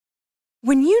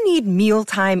When you need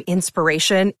mealtime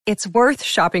inspiration, it's worth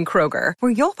shopping Kroger,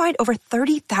 where you'll find over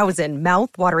 30,000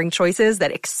 mouth-watering choices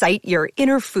that excite your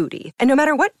inner foodie. And no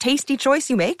matter what tasty choice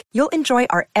you make, you'll enjoy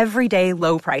our everyday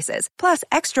low prices, plus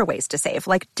extra ways to save,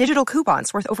 like digital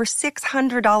coupons worth over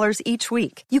 $600 each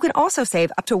week. You can also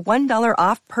save up to $1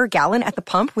 off per gallon at the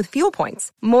pump with fuel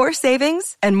points. More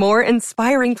savings and more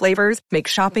inspiring flavors make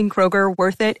shopping Kroger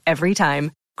worth it every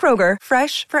time. Kroger,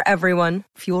 fresh for everyone.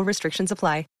 Fuel restrictions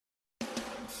apply.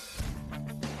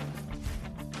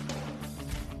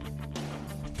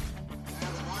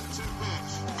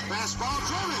 Fastball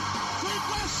driven, deep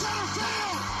left center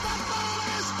field. That ball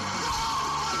is gone.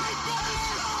 It's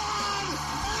gone.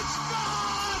 It's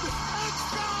gone. It's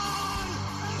gone.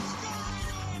 It's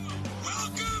gone.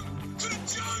 Welcome to the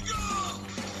jungle.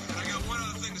 And I got one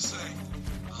other thing to say.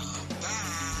 I'm back.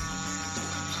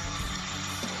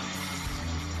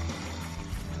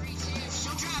 3-2.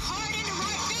 She'll drive hard into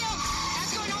right field.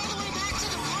 That's going all the way back to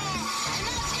the wall, and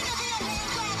that's going to be a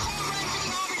walk-off home run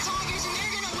for the Auburn Tigers, and they're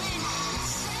going to win.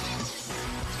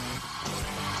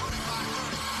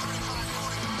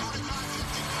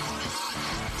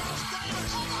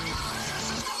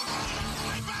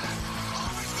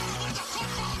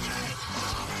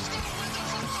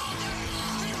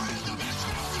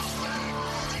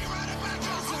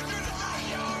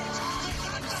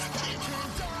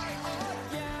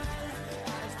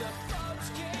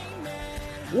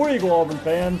 War Eagle Auburn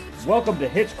fans, welcome to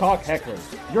Hitchcock Hecklers,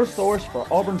 your source for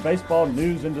Auburn baseball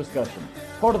news and discussion.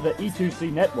 Part of the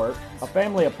E2C Network, a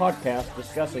family of podcasts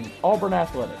discussing Auburn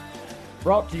athletics.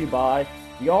 Brought to you by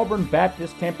the Auburn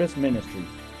Baptist Campus Ministry,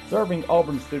 serving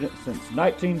Auburn students since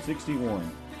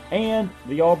 1961, and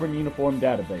the Auburn Uniform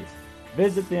Database.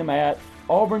 Visit them at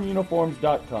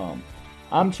auburnuniforms.com.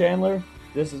 I'm Chandler.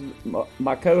 This is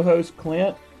my co-host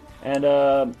Clint. And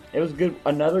it was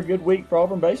another good week for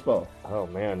Auburn baseball. Oh,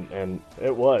 man, and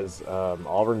it was.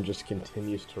 Auburn just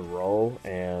continues to roll,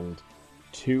 and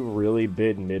two really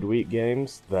big midweek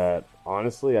games that,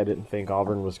 honestly, I didn't think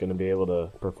Auburn was going to be able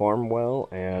to perform well,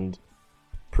 and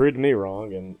proved me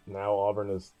wrong, and now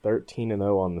Auburn is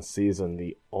 13-0 on the season,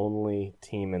 the only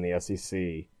team in the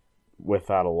SEC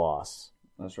without a loss.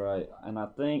 That's right, and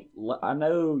I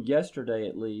know yesterday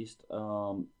at least,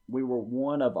 we were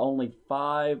one of only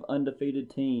 5 undefeated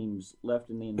teams left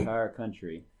in the entire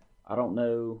country. I don't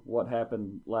know what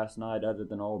happened last night other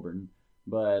than Auburn,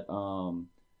 but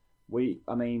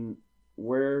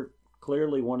we're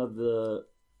clearly one of the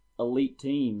elite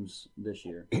teams this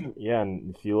year. Yeah,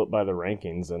 and if you look by the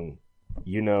rankings, and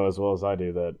you know as well as I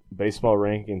do that baseball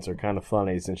rankings are kind of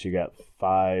funny since you got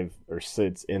 5 or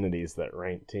 6 entities that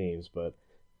rank teams, but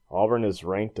Auburn is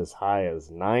ranked as high as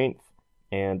 9th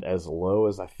and as low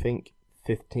as, I think,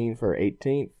 15th or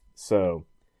 18th. So,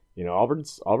 you know,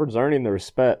 Auburn's earning the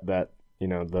respect that, you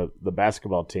know, the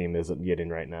basketball team isn't getting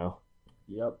right now.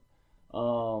 Yep.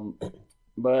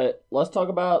 But let's talk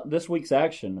about this week's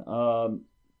action.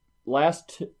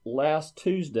 Last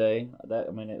Tuesday,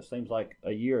 it seems like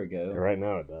a year ago. Right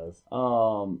now it does.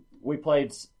 We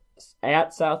played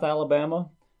at South Alabama.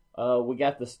 We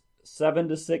got the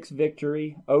 7-6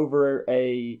 victory over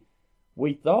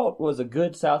we thought was a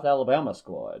good South Alabama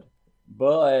squad,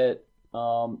 but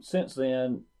since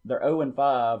then they're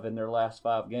 0-5 in their last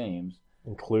 5 games,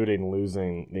 including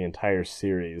losing the entire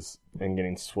series and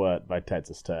getting swept by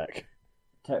Texas Tech.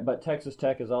 But Texas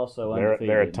Tech is also undefeated.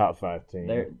 They're a top 5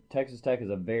 team. Texas Tech is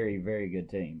a very, very good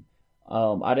team.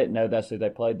 I didn't know that's who they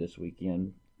played this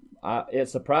weekend. It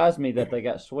surprised me that they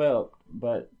got swept,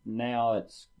 but now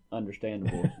it's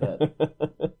understandable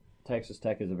that Texas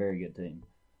Tech is a very good team.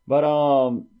 But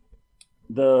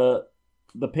the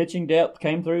pitching depth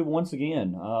came through once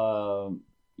again.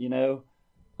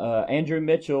 Andrew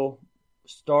Mitchell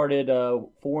started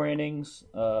 4 innings,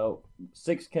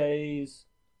 6 Ks,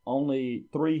 only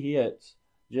 3 hits.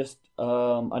 Just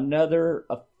another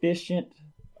efficient,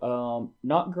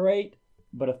 not great,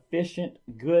 but efficient,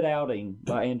 good outing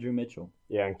by Andrew Mitchell.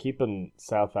 Yeah, and keeping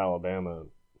South Alabama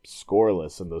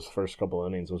scoreless in those first couple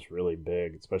innings was really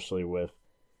big, especially with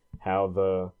how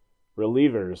the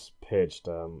relievers pitched.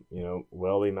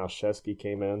 Weldy Malcheski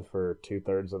came in for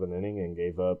 2/3 of an inning and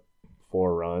gave up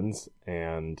 4 runs,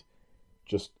 and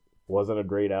just wasn't a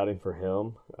great outing for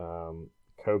him.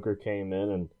 Coker came in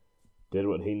and did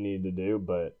what he needed to do,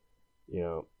 but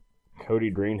Cody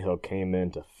Greenhill came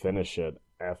in to finish it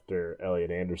after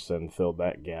Elliot Anderson filled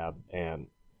that gap, and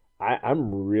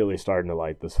I'm really starting to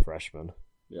like this freshman.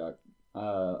 Yeah,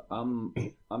 I'm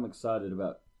excited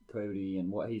about Cody and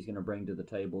what he's going to bring to the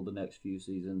table the next few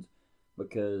seasons,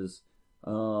 because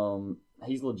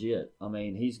he's legit. I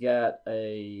mean, he's got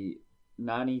a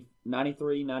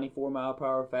 93, 94 mile per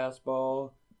hour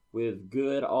fastball with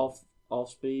good off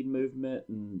speed movement,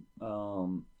 and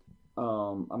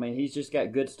I mean, he's just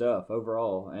got good stuff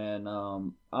overall, and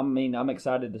I'm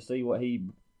excited to see what he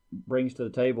brings to the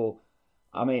table.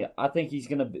 I mean, I think he's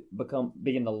going to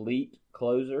be an elite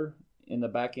closer in the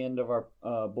back end of our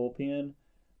bullpen,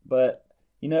 but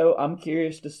I'm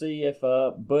curious to see if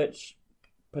Butch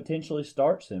potentially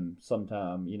starts him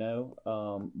sometime,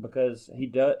 because he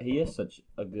is such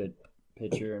a good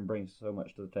pitcher and brings so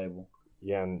much to the table.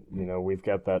 Yeah, and we've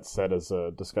got that set as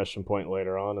a discussion point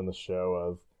later on in the show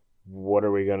of what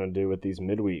are we going to do with these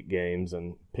midweek games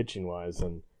and pitching wise,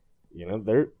 and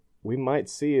we might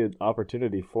see an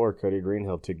opportunity for Cody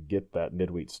Greenhill to get that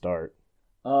midweek start.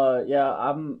 Yeah,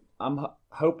 I'm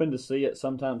hoping to see it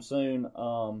sometime soon.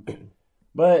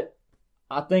 But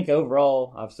I think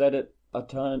overall, I've said it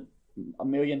a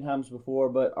million times before,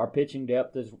 but our pitching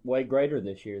depth is way greater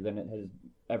this year than it has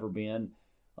ever been.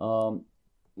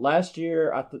 Last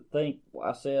year, I think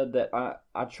I said that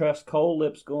I trust Cole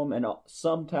Lipscomb and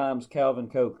sometimes Calvin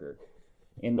Coker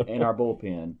in our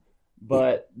bullpen.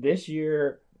 But this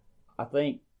year, I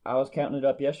think I was counting it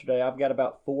up yesterday. I've got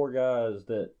about 4 guys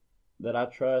that I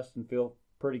trust and feel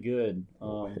pretty good.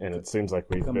 And it seems like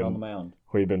on the mound.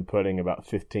 We've been putting about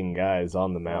 15 guys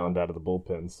on the mound out of the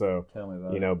bullpen. So tell me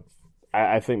about it.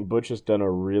 I think Butch has done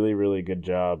a really, really good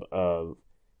job of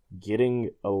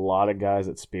getting a lot of guys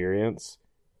experience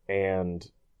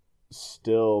and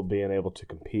still being able to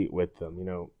compete with them.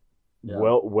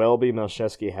 Welby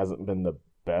Malcheski hasn't been the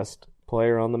best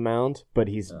player on the mound, but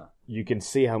you can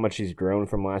see how much he's grown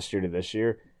from last year to this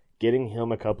year. Getting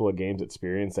him a couple of games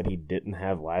experience that he didn't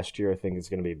have last year, I think is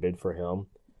going to be big for him.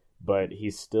 But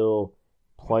he's still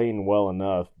playing well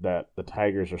enough that the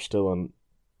Tigers are still an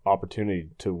opportunity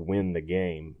to win the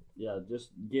game. Yeah,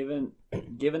 just giving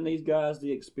these guys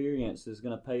the experience is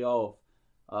going to pay off.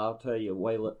 I'll tell you,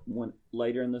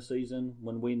 later in the season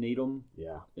when we need them,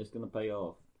 it's going to pay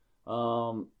off.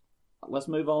 Let's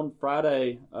move on.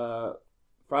 Friday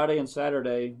and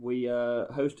Saturday, we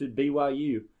hosted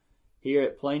BYU here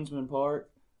at Plainsman Park.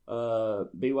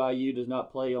 BYU does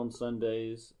not play on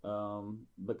Sundays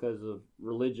because of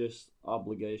religious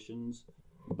obligations,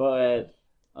 but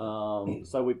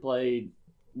so we played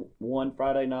 1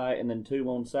 Friday night and then 2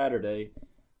 on Saturday.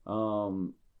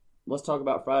 Let's talk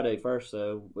about Friday first,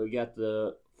 though. We got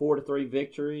the 4-3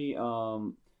 victory.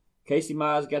 Casey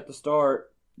Mize got the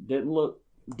start. Didn't look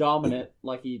dominant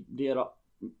like he did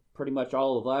pretty much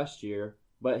all of last year,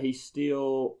 but he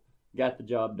still got the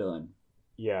job done.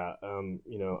 Yeah,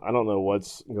 I don't know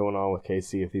what's going on with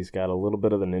Casey, if he's got a little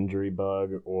bit of an injury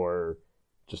bug or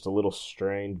just a little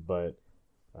strained, but,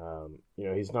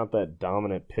 he's not that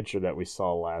dominant pitcher that we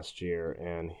saw last year,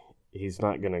 and he's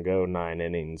not going to go 9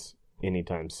 innings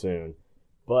anytime soon.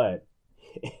 But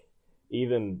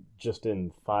even just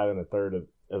in 5 1/3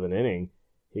 of an inning,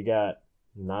 he got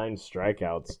 9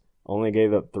 strikeouts, only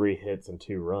gave up 3 hits and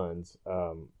 2 runs.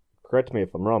 Correct me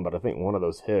if I'm wrong, but I think one of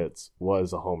those hits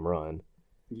was a home run.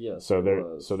 Yes. So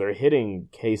they're hitting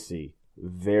Casey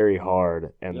very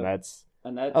hard, and that's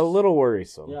a little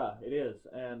worrisome. Yeah, it is.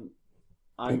 And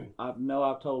I know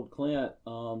I've told Clint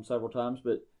several times,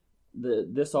 but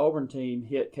this Auburn team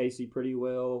hit Casey pretty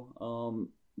well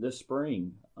this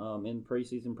spring in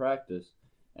preseason practice.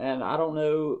 And I don't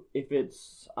know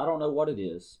what it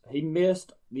is. He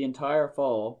missed the entire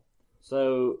fall,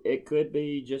 so it could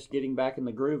be just getting back in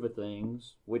the groove of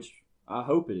things, which I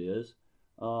hope it is.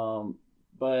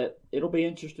 But it'll be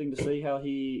interesting to see how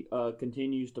he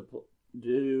continues to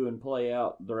do and play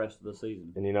out the rest of the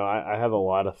season. And, I have a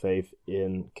lot of faith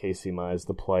in Casey Mize,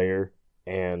 the player,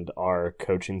 and our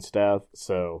coaching staff.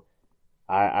 So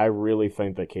I really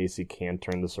think that Casey can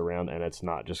turn this around, and it's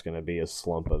not just going to be a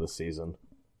slump of the season.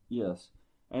 Yes.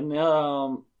 And it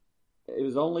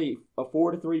was only a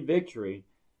 4-3 victory,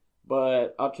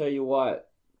 but I'll tell you what,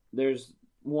 there's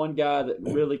one guy that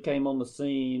really came on the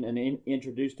scene and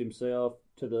introduced himself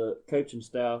to the coaching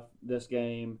staff this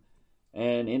game,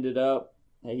 and ended up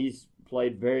he's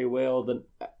played very well the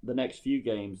next few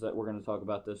games that we're going to talk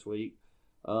about this week.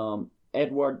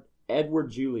 Edward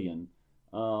Julian,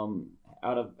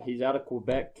 he's out of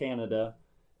Quebec, Canada,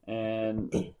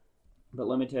 but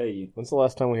let me tell you, when's the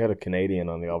last time we had a Canadian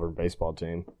on the Auburn baseball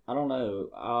team? I don't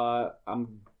know.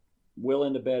 I'm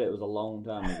willing to bet it was a long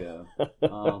time ago,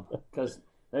 because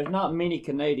there's not many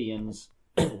Canadians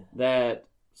that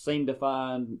seem to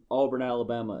find Auburn,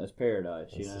 Alabama as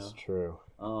paradise. This is true.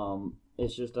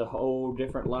 It's just a whole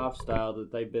different lifestyle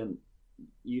that they've been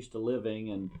used to living,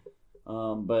 and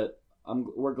but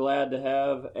we're glad to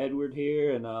have Edward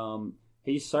here, and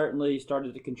he's certainly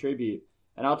started to contribute.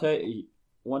 And I'll tell you,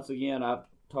 once again, I've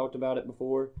talked about it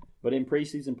before, but in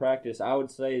preseason practice, I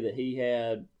would say that he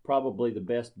had probably the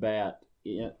best bat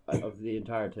of the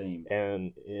entire team.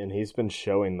 And he's been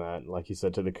showing that, like you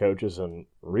said, to the coaches and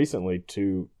recently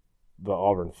to the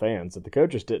Auburn fans. If the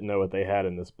coaches didn't know what they had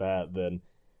in this bat, then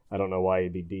I don't know why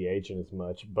he'd be DHing as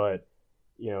much. But,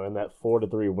 in that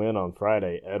 4-3 win on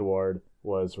Friday, Edward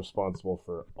was responsible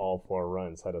for all 4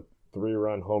 runs, had a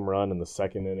 3-run home run in the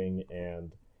second inning,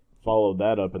 and followed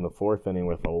that up in the 4th inning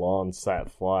with a long sat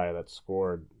fly that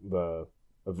scored the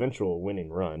eventual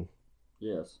winning run.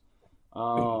 Yes.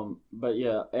 But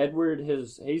yeah, Edward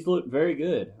he's looked very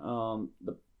good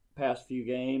the past few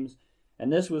games,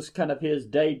 and this was kind of his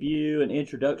debut and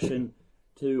introduction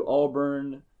to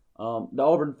Auburn, the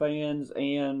Auburn fans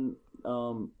and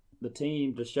the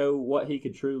team to show what he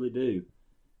could truly do.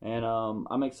 And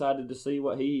I'm excited to see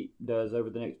what he does over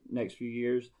the next few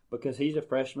years because he's a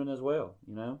freshman as well,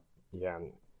 Yeah,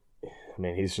 I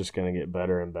mean, he's just going to get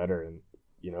better and better. And,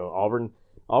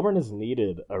 Auburn has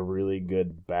needed a really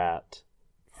good bat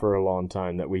for a long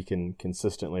time that we can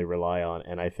consistently rely on,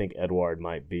 and I think Edward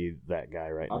might be that guy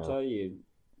right now. I'll tell you,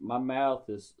 my mouth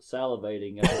is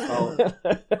salivating at the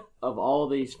thought of all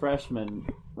these freshmen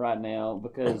right now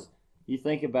because you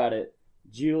think about it,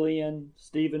 Julian,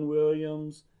 Stephen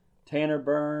Williams, Tanner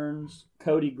Burns,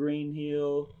 Cody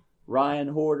Greenhill, Ryan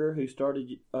Horter, who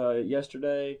started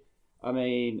yesterday. I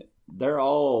mean, they're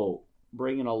all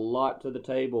bringing a lot to the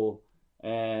table,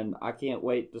 and I can't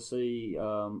wait to see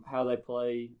how they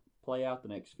play out the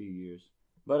next few years.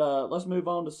 But let's move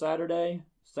on to Saturday.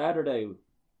 Saturday,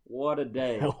 what a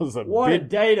day. A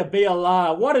day to be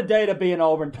alive. What a day to be an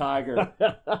Auburn Tiger.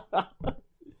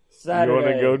 Saturday. You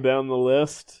want to go down the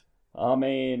list? I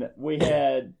mean, we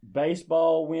had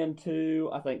baseball win 2.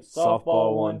 I think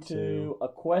softball won 2.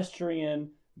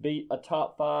 Equestrian beat a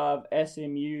top 5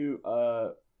 SMU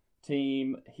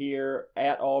team here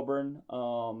at Auburn.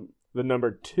 The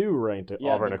number 2 ranked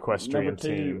Auburn equestrian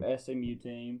team. Number 2 SMU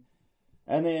team.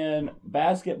 And then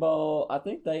basketball, I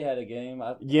think they had a game.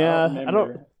 I don't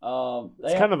remember.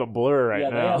 It's kind of a blur right now.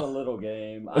 Yeah, they had a little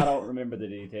game. I don't remember the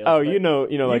details. Oh,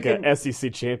 like an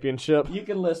SEC championship. You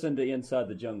can listen to Inside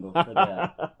the Jungle for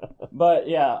that. But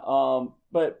yeah,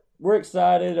 but we're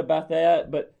excited about that.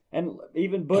 And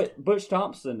even Butch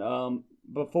Thompson,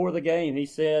 before the game, he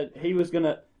said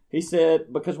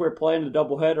because we're playing a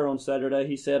doubleheader on Saturday,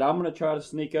 he said, I'm going to try to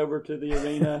sneak over to the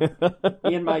arena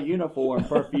in my uniform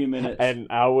for a few minutes. And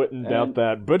I wouldn't doubt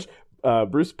that.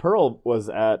 Bruce Pearl was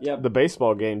at the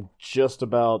baseball game just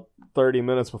about 30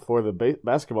 minutes before the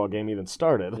basketball game even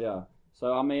started. Yeah.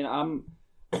 So, I mean,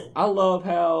 I love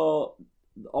how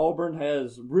Auburn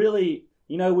has really,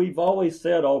 we've always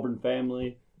said Auburn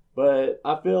family, but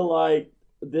I feel like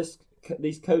these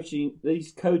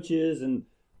coaches and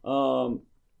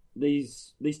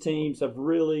these teams have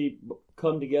really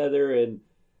come together and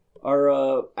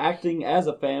are acting as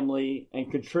a family and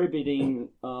contributing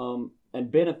and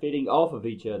benefiting off of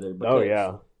each other. Oh,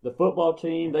 yeah. The football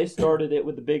team, they started it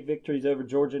with the big victories over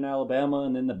Georgia and Alabama,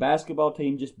 and then the basketball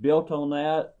team just built on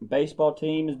that. Baseball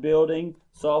team is building.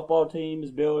 Softball team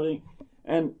is building.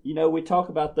 And, we talk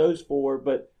about those 4,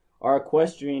 but our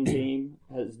equestrian team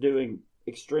is doing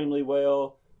extremely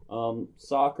well.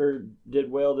 Soccer did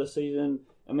well this season.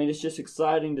 I mean, it's just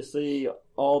exciting to see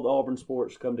all the Auburn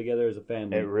sports come together as a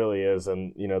family. It really is.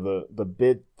 And, the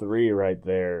big 3 right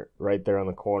there on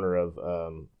the corner of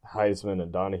Heisman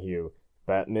and Donahue,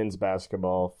 men's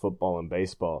basketball, football, and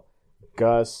baseball,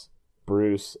 Gus,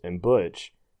 Bruce, and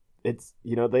Butch, it's,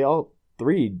 they all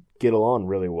 3 get along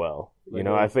really well.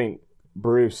 I think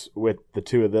Bruce with the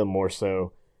 2 of them more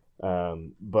so,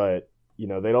 but,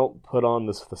 they don't put on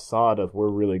this facade of we're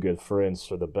really good friends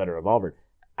for the better of Auburn.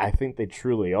 I think they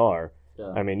truly are.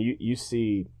 Yeah. I mean, you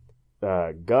see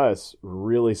Gus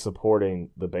really supporting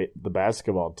the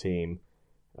basketball team,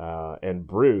 and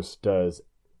Bruce does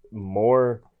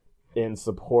more in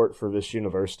support for this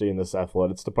university and this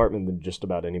athletics department than just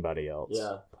about anybody else.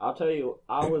 Yeah, I'll tell you,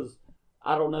 I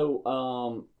don't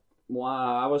know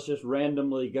why, I was just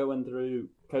randomly going through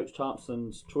Coach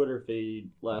Thompson's Twitter feed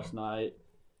last night,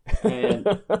 and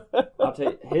I'll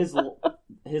tell you,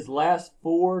 his last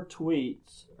 4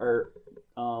 tweets,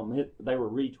 they were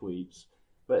retweets,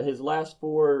 but his last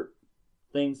 4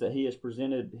 things that he has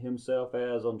presented himself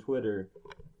as on Twitter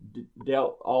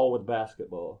dealt all with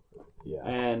basketball. Yeah.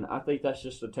 And I think that's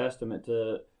just a testament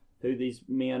to who these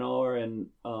men are and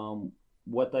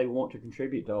what they want to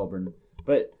contribute to Auburn.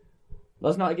 But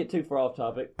let's not get too far off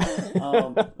topic.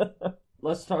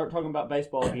 Let's start talking about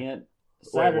baseball again.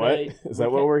 Saturday. Wait, what? Is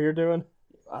that what we're here doing?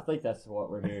 I think that's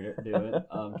what we're here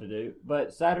to do.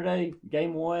 But Saturday,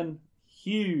 game 1,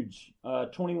 huge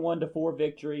 21-4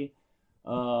 victory.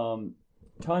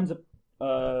 Tons of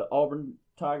Auburn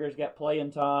Tigers got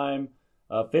playing time.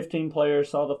 15 players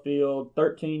saw the field.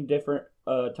 13 different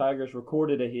Tigers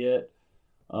recorded a hit.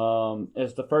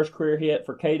 It's the first career hit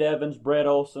for Cade Evans, Brett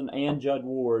Olson, and Judd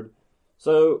Ward.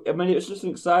 So, I mean, it was just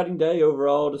an exciting day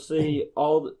overall to see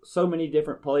so many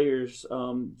different players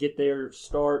get their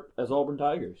start as Auburn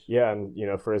Tigers. Yeah, and,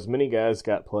 for as many guys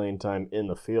got playing time in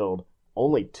the field,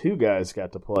 only 2 guys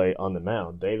got to play on the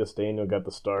mound. Davis Daniel got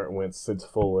the start and went 6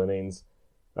 full innings,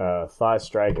 5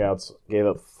 strikeouts, gave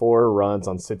up 4 runs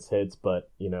on 6 hits. But,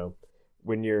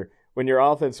 when your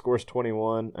offense scores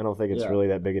 21, I don't think it's really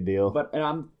that big a deal. And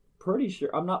I'm pretty sure,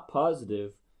 I'm not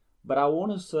positive, but I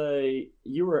want to say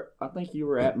I think you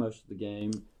were at most of the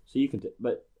game, so you can.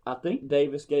 But I think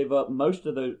Davis gave up most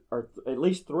of those, or at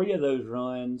least 3 of those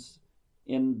runs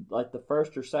in like the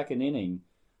first or second inning,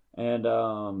 and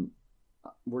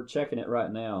we're checking it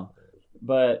right now.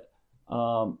 But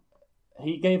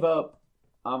he gave up.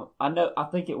 I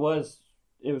think it was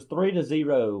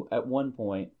 3-0 at one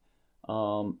point,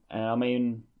 and I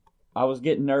mean, I was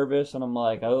getting nervous, and I'm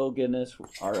like, oh goodness,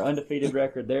 our undefeated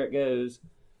record, there it goes.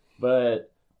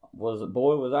 But was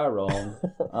I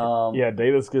wrong? Yeah,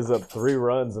 Davis gives up 3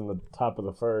 runs in the top of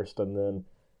the first, and then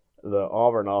the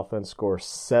Auburn offense scores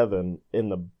 7 in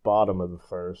the bottom of the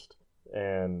first.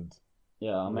 And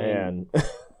yeah, I mean, man,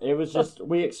 it was just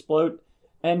we explode,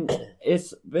 and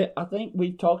I think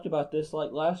we talked about this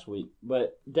like last week,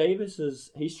 but Davis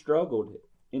he struggled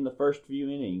in the first few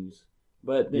innings,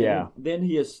 but then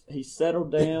he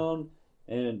settled down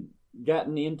and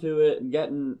gotten into it and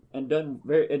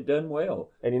done well.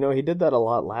 And he did that a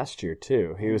lot last year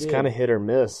too. He was kind of hit or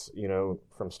miss,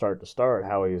 from start to start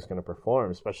how he was going to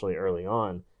perform, especially early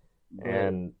on. Right.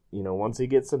 And once he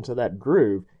gets into that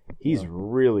groove, he's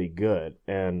really good.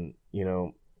 And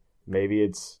maybe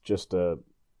it's just a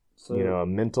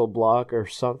mental block or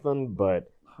something,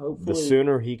 but the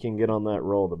sooner he can get on that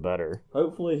roll, the better.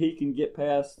 Hopefully he can get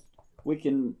past. We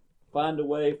can find a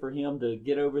way for him to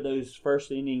get over those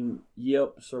first inning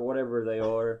yips or whatever they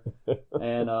are.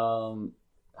 And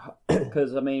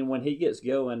because, I mean, when he gets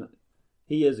going,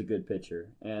 he is a good pitcher.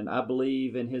 And I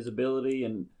believe in his ability.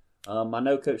 And I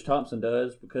know Coach Thompson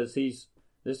does, because he's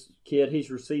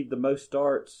received the most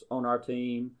starts on our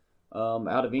team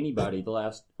out of anybody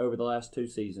over the last 2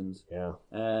 seasons. Yeah.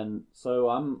 And so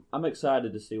I'm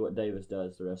excited to see what Davis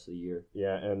does the rest of the year.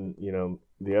 Yeah, and,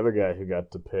 the other guy who got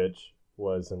to pitch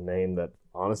was a name that,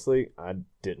 honestly, I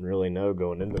didn't really know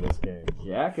going into this game.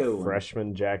 Jack Owen.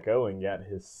 Freshman Jack Owen got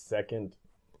his second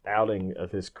outing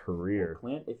of his career.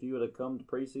 Well, Clint, if you would have come to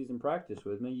preseason practice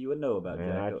with me, you would know about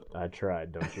Jack Owen. I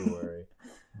tried, don't you worry.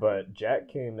 But Jack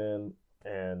came in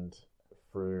and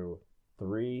threw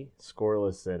 3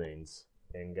 scoreless innings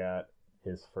and got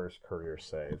his first career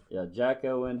save. Yeah, Jack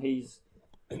Owen,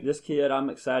 this kid, I'm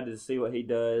excited to see what he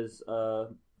does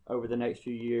over the next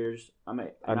few years. I mean,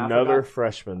 another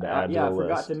freshman to add to the list. I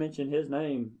forgot to mention his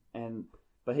name,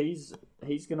 but he's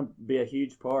going to be a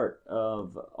huge part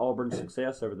of Auburn's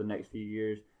success over the next few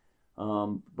years.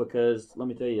 Because let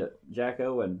me tell you, Jack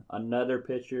Owen, another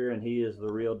pitcher, and he is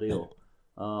the real deal.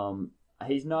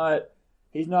 He's not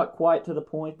quite to the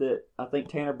point that I think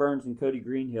Tanner Burns and Cody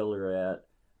Greenhill are at,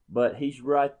 but he's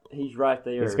right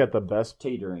there. He's got the best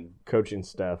teetering coaching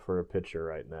staff for a pitcher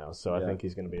right now, so I think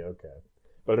he's going to be okay.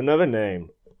 But another name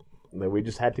that we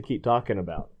just had to keep talking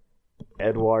about,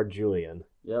 Edouard Julien.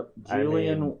 Yep,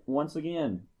 Julien once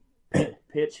again,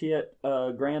 pitch hit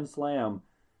grand slam.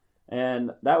 And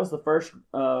that was the first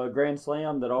grand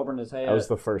slam that Auburn has had. That was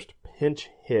the first pinch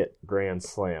hit grand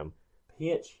slam.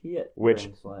 Pitch hit which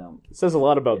grand slam. Says a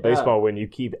lot about baseball when you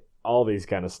keep all these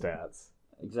kind of stats.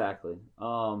 Exactly.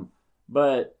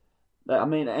 But I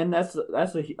mean, and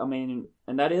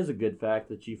that is a good fact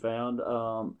that you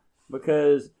found.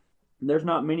 Because there's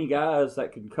not many guys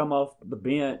that can come off the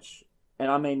bench,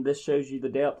 and I mean, this shows you the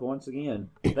depth once again,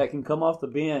 that can come off the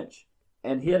bench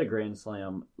and hit a grand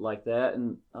slam like that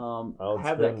and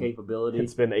have that capability.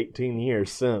 It's been 18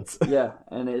 years since. Yeah,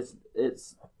 and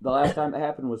it's the last time it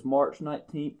happened was March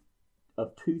 19th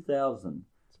of 2000.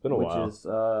 It's been a while. Which is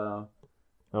a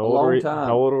long time.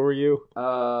 How old were you? 3?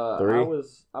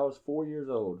 I was 4 years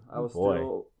old. I was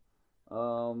still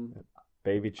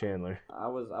Baby Chandler. I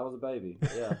was a baby,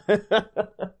 yeah.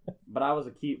 But I was a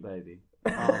cute baby.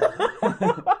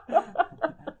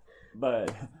 But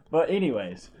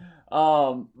anyways,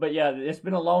 but yeah, it's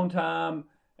been a long time,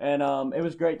 and it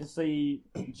was great to see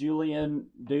Julien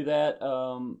do that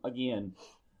again.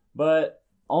 But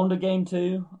on to game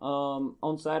 2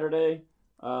 on Saturday.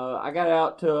 I got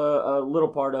out to a little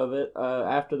part of it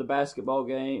after the basketball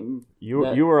game.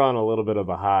 You were on a little bit of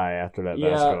a high after that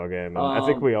basketball game, and I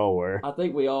think we all were. I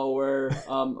think we all were,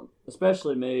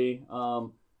 especially me.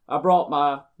 I brought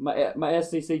my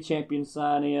SEC champion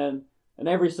sign in, and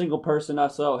every single person I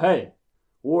saw, hey,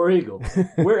 War Eagle,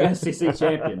 we're SEC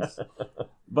champions.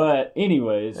 But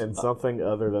anyways, and something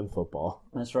other than football.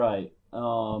 That's right.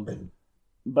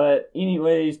 But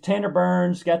anyways, Tanner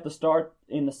Burns got the start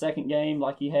in the second game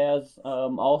like he has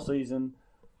all season.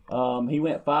 He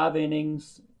went 5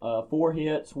 innings, 4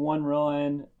 hits, 1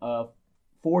 run,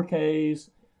 4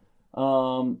 Ks.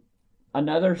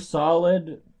 Another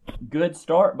solid, good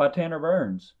start by Tanner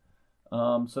Burns.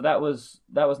 So that was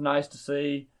nice to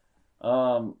see.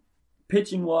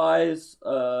 Pitching wise,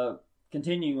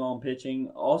 continuing on pitching,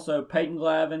 also Peyton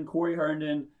Glavin, Corey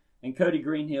Herndon, and Cody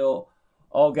Greenhill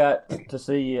all got to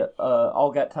see,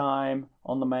 all got time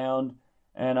on the mound,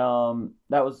 and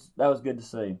that was good to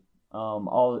see.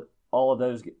 All of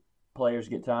those players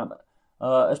get time,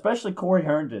 especially Corey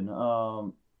Herndon.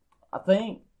 I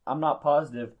think, I'm not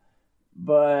positive,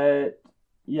 but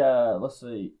yeah, let's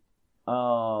see.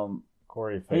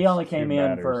 Corey, he only came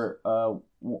in for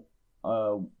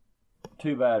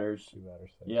 2 batters. 2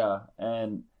 batters. Yeah,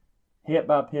 and hit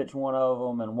by pitch one of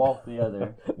them and walked the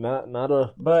other. not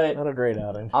a great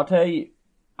outing. I'll tell you,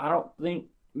 I don't think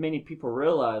many people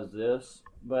realize this,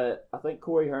 but I think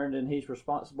Corey Herndon, he's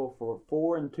responsible for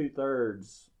 4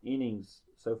 2/3 innings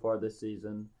so far this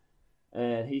season,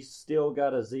 and he's still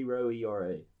got a 0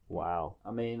 ERA. Wow.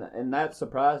 I mean, and that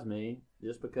surprised me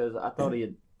just because I thought he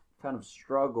had kind of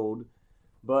struggled,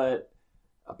 but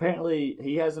apparently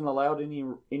he hasn't allowed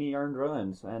any earned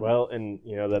runs. And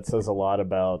that says a lot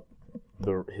about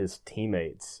his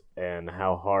teammates and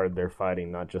how hard they're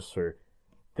fighting, not just for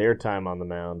their time on the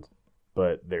mound,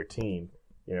 but their team.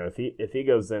 If he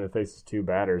goes in and faces 2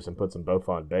 batters and puts them both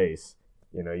on base,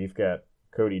 you've got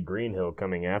Cody Greenhill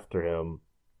coming after him,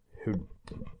 who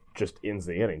just ends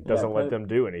the inning, doesn't let them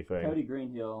do anything. Cody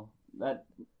Greenhill, that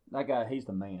guy, he's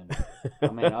the man. I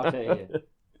mean, I'll tell you,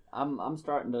 I'm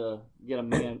starting to get a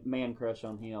man crush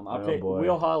on him. I'll tell you,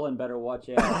 Will Holland better watch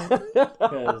out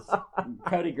because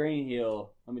Cody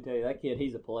Greenhill, let me tell you, that kid,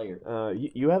 he's a player.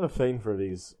 You have a thing for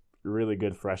these really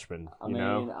good freshmen. I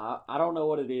don't know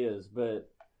what it is, but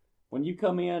when you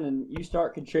come in and you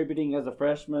start contributing as a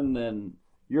freshman, then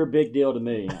you're a big deal to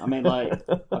me. I mean, like,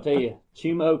 I'll tell you,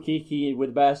 Chumo Kiki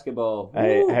with basketball.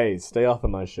 Hey, stay off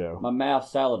of my show. My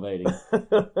mouth's salivating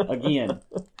again.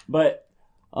 But,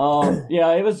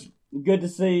 yeah, it was good to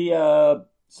see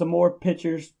some more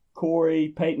pitchers, Corey,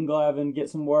 Peyton Glavin, get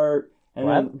some work.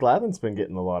 And Glavin's been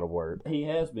getting a lot of work. He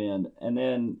has been. And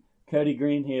then Cody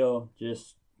Greenhill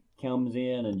just comes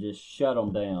in and just shut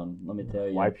them down, let me tell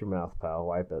you. Wipe your mouth, pal.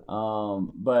 Wipe it.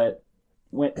 But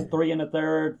went 3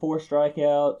 1/3, 4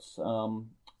 strikeouts,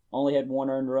 only had 1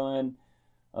 earned run,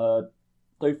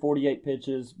 threw 48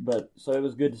 pitches. So it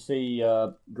was good to see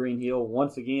Greenhill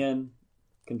once again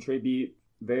contribute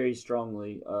very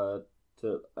strongly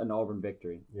to an Auburn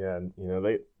victory. Yeah, and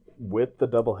they with the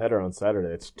doubleheader on Saturday,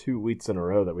 it's 2 weeks in a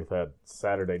row that we've had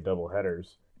Saturday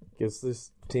doubleheaders. Gives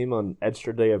this team an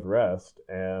extra day of rest,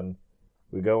 and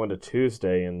we go into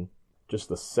Tuesday and just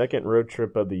the second road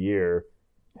trip of the year,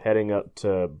 heading up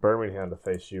to Birmingham to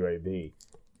face UAB.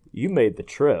 You made the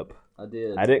trip. I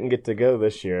did. I didn't get to go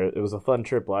this year. It was a fun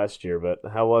trip last year, but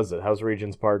how was it? How's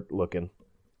Regions Park looking?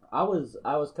 I was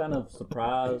kind of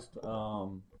surprised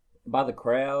by the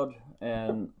crowd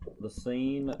and the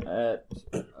scene at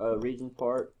Regions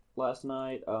Park last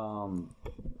night.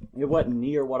 It wasn't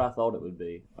near what I thought it would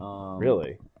be.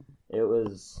 Really? It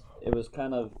was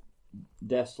kind of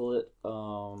desolate.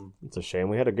 It's a shame.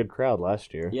 We had a good crowd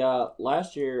last year. Yeah,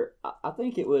 last year I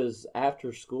think it was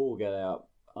after school got out.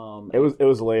 It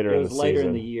was later. It was later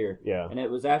in the year. Yeah, and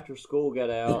it was after school got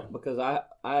out because I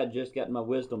had just gotten my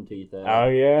wisdom teeth out. Oh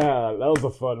yeah, that was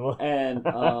a fun one. And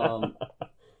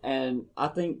and I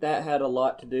think that had a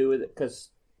lot to do with it because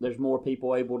there's more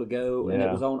people able to go, and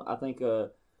it was on. I think I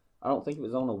don't think it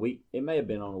was on a week. It may have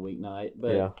been on a weeknight,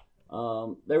 but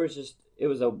there was just it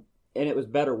was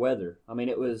better weather. I mean,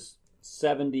 it was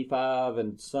 75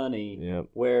 and sunny,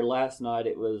 where last night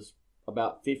it was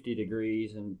about 50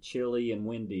 degrees and chilly and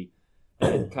windy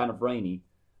and kind of rainy.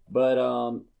 But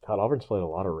Auburn's played a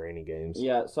lot of rainy games.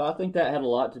 Yeah, so I think that had a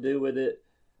lot to do with it.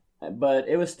 But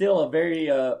it was still a very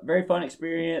very fun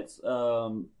experience. I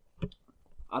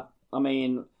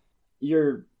mean,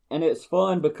 and it's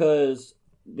fun because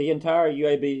the entire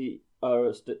UAB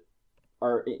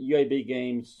UAB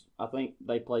games, I think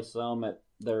they play some at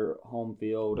their home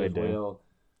field as well.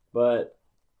 But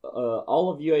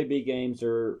all of UAB games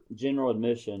are general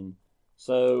admission,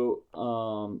 so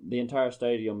the entire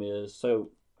stadium is.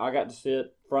 So I got to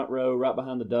sit front row right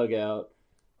behind the dugout,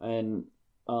 and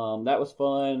that was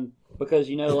fun because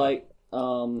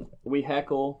we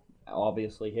heckle,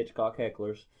 obviously Hitchcock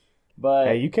hecklers, but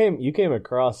hey, you came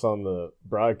across on the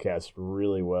broadcast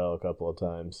really well a couple of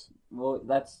times. well,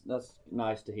 that's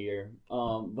nice to hear.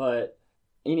 But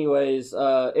anyways,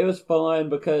 it was fun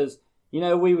because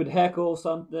we would heckle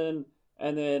something,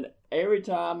 and then every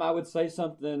time I would say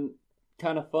something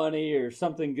kind of funny or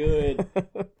something good,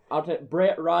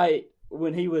 Brett Wright,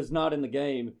 when he was not in the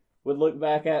game, would look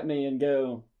back at me and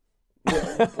go,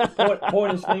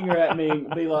 point his finger at me and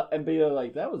be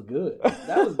like, "That was good.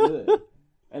 That was good."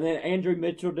 And then Andrew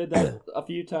Mitchell did that a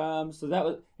few times, so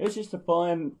it was just a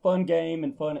fun game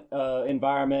and fun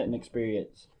environment and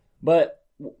experience. But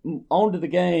on to the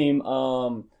game.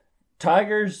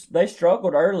 Tigers, they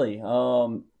struggled early.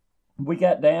 We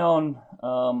got down.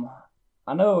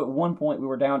 I know at one point we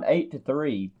were down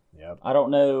 8-3. Yep. I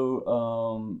don't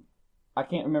know. I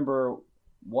can't remember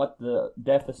what the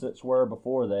deficits were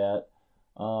before that.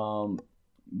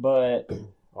 But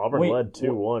Auburn led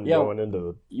 2-1 going into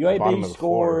the bottom UAB of the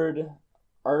scored fourth.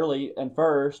 early and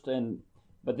first,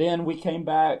 but then we came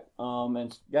back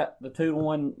and got the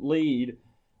 2-1 lead,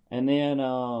 and then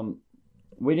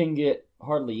we didn't get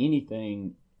hardly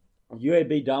anything.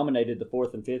 UAB dominated the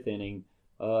fourth and fifth inning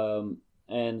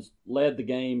and led the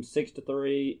game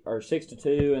 6-3 or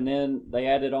 6-2, and then they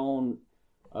added on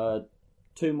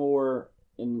two more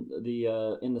in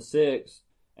the sixth,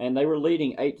 and they were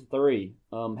leading 8-3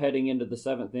 heading into the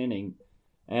seventh inning.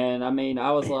 And I mean,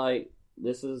 I was like,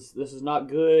 this is not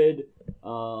good.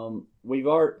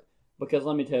 Because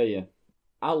let me tell you,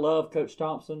 I love Coach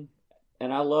Thompson,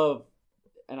 and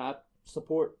I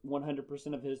support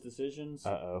 100% of his decisions.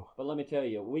 But let me tell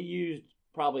you, we used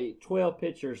probably 12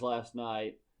 pitchers last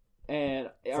night, and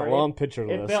it's a long pitcher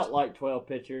list. It felt like 12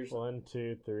 pitchers. 1,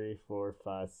 2, 3, 4,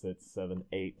 5, 6, 7,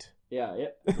 8. Yeah,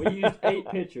 we used 8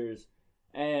 pitchers,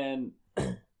 and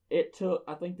I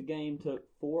think the game took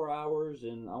 4 hours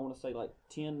and I want to say like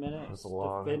 10 minutes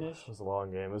to finish. It was a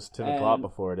long game. It was 10 o'clock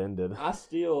before it ended.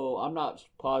 I'm not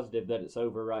positive that it's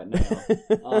over right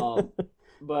now.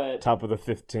 But top of the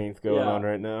 15th going on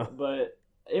right now. But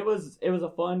it was a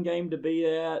fun game to be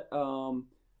at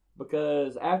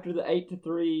because after the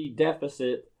 8-3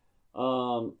 deficit,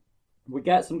 we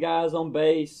got some guys on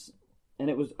base, and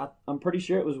it was I'm pretty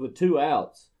sure it was with 2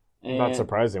 outs. And, not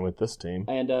surprising with this team.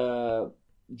 And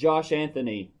Josh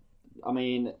Anthony, I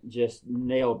mean, just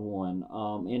nailed one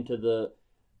into the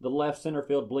left center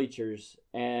field bleachers,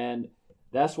 and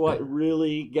that's what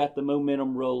really got the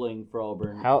momentum rolling for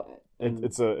Auburn.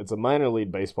 It's a minor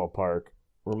league baseball park.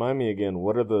 Remind me again,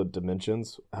 what are the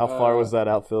dimensions? How far was that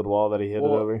outfield wall that he hit it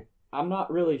over? I'm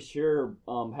not really sure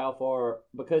how far,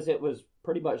 because it was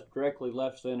pretty much directly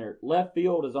left center. Left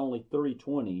field is only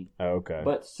 320. Oh, okay.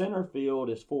 But center field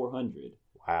is 400.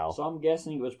 Wow. So I'm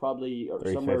guessing it was probably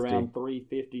somewhere around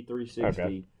 350,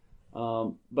 360.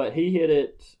 Okay. But he hit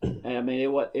it. I mean,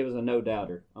 it was a no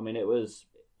doubter. I mean,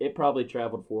 it probably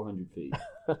traveled 400 feet.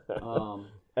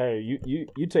 Hey,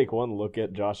 you take one look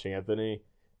at Josh Anthony,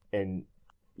 and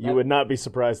you would not be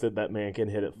surprised that man can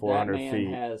hit it 400 feet. That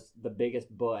man has the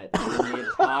biggest butt in the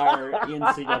entire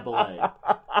NCAA.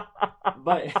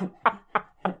 But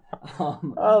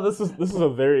this is a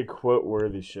very quote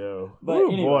worthy show. But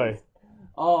anyways,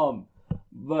 boy.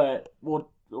 But we'll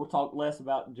talk less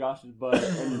about Josh's butt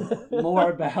and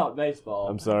more about baseball.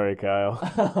 I'm sorry, Kyle.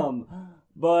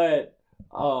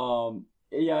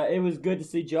 Yeah, it was good to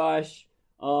see Josh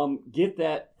get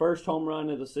that first home run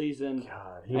of the season.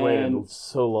 God, he waited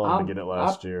so long to get it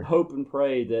last year. I hope and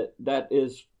pray that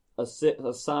is a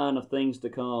sign of things to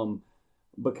come,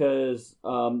 because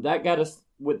that got us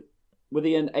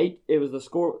within 8. It was the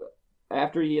score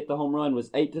after he hit the home run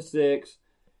was 8-6,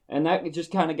 and that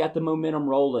just kind of got the momentum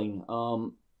rolling,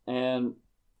 and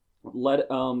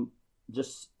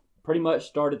just pretty much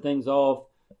started things off.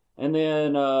 And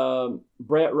then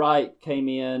Brett Wright came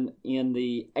in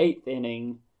the 8th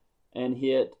inning and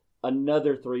hit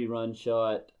another 3-run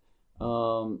shot,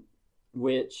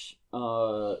 which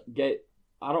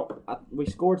we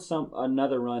scored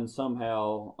another run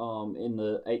somehow in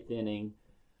the 8th inning,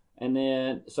 and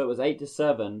then so it was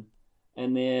 8-7,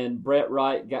 and then Brett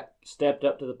Wright stepped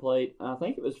up to the plate. And I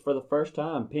think it was for the first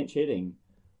time pinch hitting.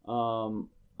 I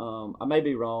may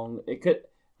be wrong.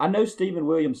 I know Stephen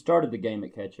Williams started the game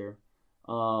at catcher,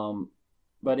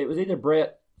 but it was either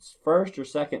Brett's first or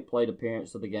second plate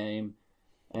appearance of the game,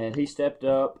 and he stepped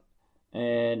up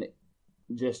and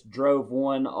just drove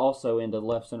one also into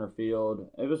left center field.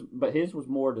 But his was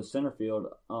more to center field.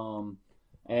 But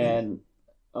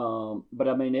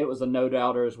I mean, it was a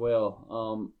no-doubter as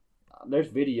well. There's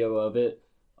video of it.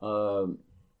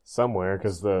 Somewhere,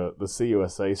 because the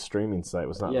CUSA streaming site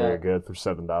was not very good for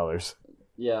 $7.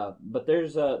 Yeah, but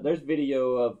there's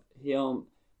video of him,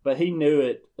 but he knew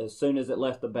it as soon as it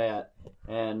left the bat,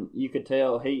 and you could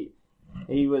tell he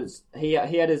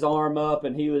had his arm up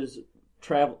and he was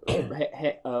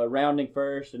rounding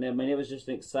first, and I mean it was just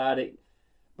exciting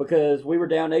because we were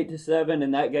down 8-7,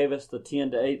 and that gave us the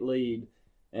 10-8 lead,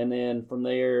 and then from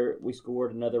there we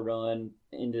scored another run,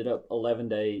 ended up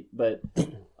 11-8, but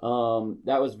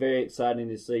that was very exciting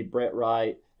to see Brett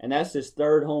Wright. And that's his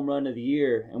third home run of the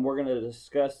year, and we're going to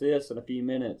discuss this in a few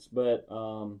minutes. But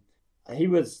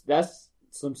that's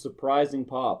some surprising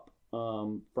pop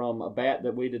from a bat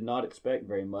that we did not expect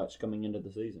very much coming into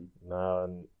the season.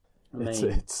 No, and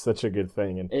it's such a good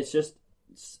thing, and it's just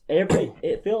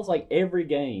it feels like every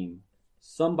game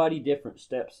somebody different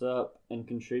steps up and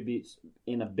contributes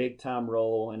in a big time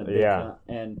role in a big time.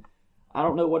 And I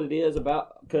don't know what it is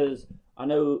about, because I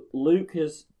know Luke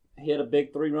has hit a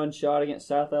big 3-run shot against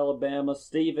South Alabama.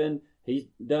 Steven, he's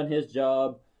done his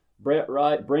job. Brett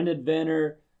Wright, Brendan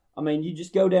Venner. I mean, you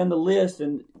just go down the list,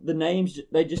 and the names,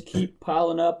 they just keep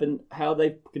piling up, and how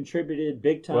they've contributed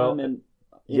big time in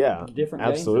different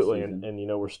games. Absolutely. And, you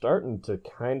know, we're starting to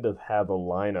kind of have a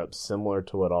lineup similar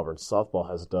to what Auburn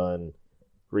softball has done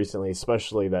recently,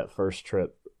 especially that first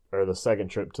trip, or the second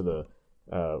trip to the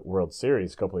World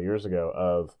Series a couple of years ago,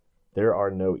 of there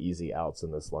are no easy outs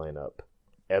in this lineup.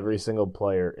 Every single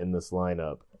player in this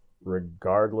lineup,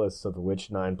 regardless of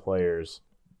which 9 players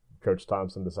Coach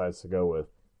Thompson decides to go with,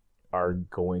 are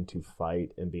going to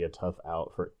fight and be a tough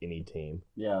out for any team.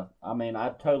 Yeah, I mean,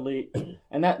 I totally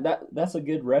 – and that's a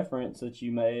good reference that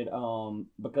you made,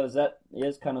 because that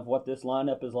is kind of what this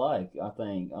lineup is like, I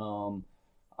think.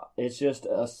 It's just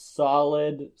a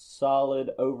solid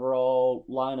overall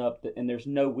lineup, and there's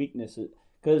no weaknesses.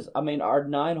 Because, I mean, our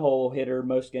 9-hole hitter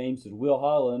most games is Will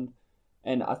Holland,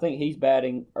 and I think he's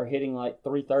batting or hitting like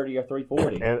 330 or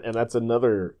 340. And that's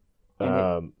another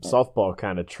softball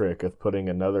kind of trick of putting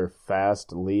another fast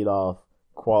leadoff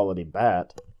quality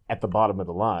bat at the bottom of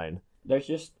the line. There's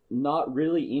just not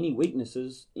really any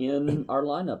weaknesses in our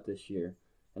lineup this year.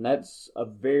 And that's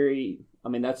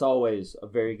that's always a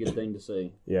very good thing to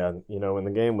see. Yeah, you know, when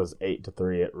the game was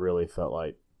 8-3, it really felt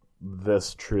like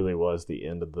this truly was the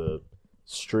end of the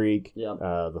streak. Yeah.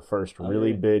 The first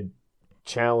really big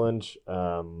challenge,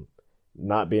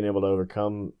 not being able to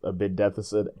overcome a big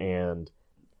deficit, and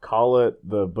call it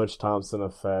the Butch Thompson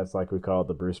effect, like we call it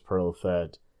the Bruce Pearl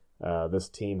effect. This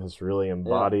team has really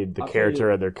embodied the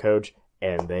character of their coach,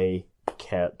 and they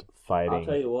kept fighting. I'll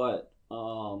tell you what,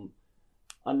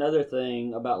 another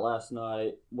thing about last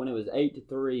night, when it was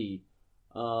 8-3,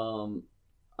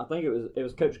 I think it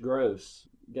was Coach Gross,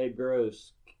 Gabe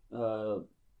Gross,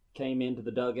 came into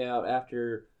the dugout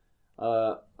after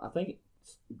I think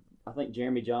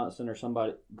Jeremy Johnson or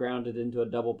somebody grounded into a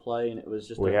double play, and it was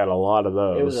just had a lot of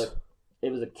those.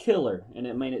 It was a killer, and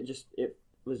it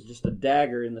was just a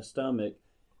dagger in the stomach,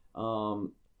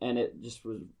 and it just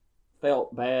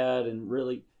felt bad and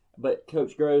really. But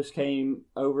Coach Gross came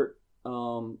over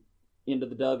into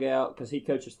the dugout because he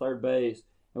coaches third base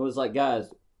and was like,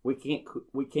 "Guys, we can't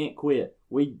quit.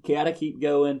 We gotta keep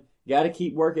going. Gotta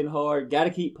keep working hard.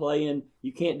 Gotta keep playing.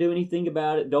 You can't do anything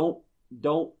about it. Don't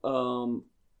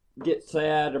get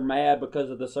sad or mad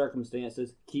because of the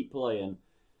circumstances. Keep playing."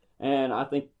 And I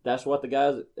think that's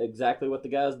exactly what the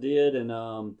guys did. And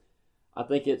I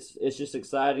think it's just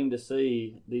exciting to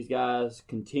see these guys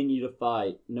continue to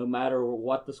fight, no matter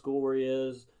what the score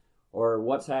is or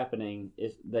what's happening.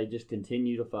 They just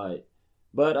continue to fight.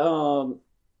 But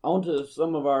on to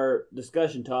some of our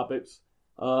discussion topics.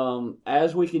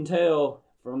 As we can tell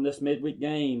from this midweek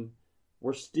game,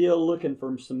 we're still looking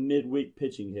for some midweek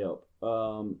pitching help.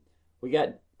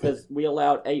 Because we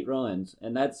allowed 8 runs,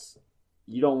 and that's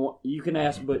you can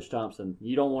ask Butch Thompson.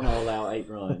 You don't want to allow 8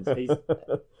 runs.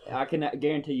 I can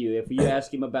guarantee you, if you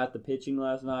ask him about the pitching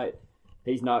last night,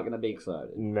 he's not going to be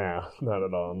excited. No, not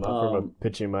at all. Not from a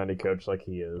pitching-minded coach like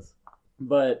he is.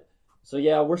 But so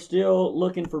yeah, we're still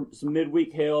looking for some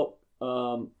midweek help.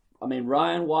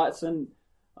 Ryan Watson,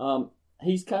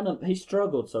 he's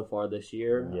struggled so far this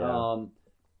year. Yeah.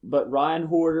 But Ryan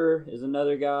Horter is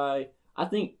another guy. I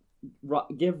think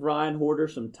give Ryan Horter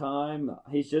some time.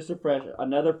 He's just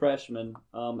another freshman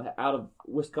out of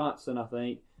Wisconsin, I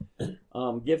think.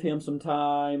 Give him some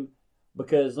time,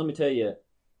 because let me tell you,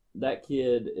 that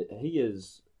kid, he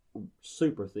is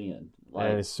super thin.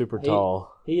 And he's super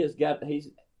tall. He's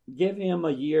give him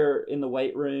a year in the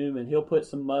weight room, and he'll put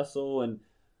some muscle and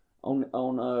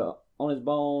on his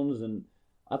bones, and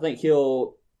I think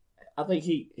he'll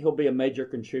be a major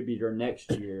contributor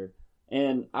next year.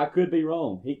 And I could be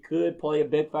wrong. He could play a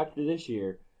big factor this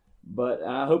year, but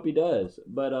I hope he does.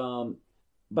 But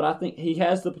I think he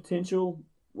has the potential.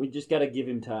 We just got to give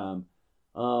him time.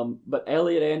 But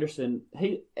Elliot Anderson,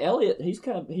 he's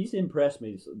impressed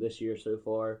me this year so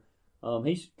far.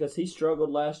 Because he struggled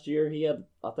last year. He had,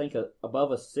 I think,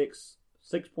 above a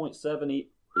 6.7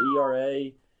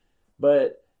 ERA,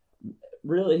 but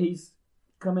really he's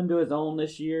come into his own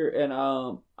this year. And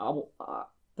I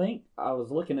think I was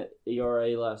looking at ERA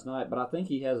last night, but I think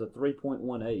he has a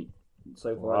 3.18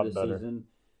 so far this season,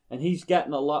 and he's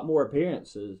gotten a lot more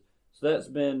appearances. So that's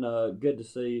been good to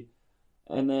see.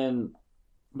 And then,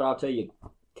 but I'll tell you,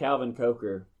 Calvin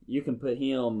Coker, you can put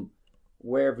him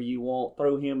wherever you want,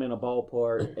 throw him in a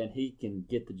ballpark, and he can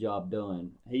get the job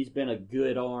done. He's been a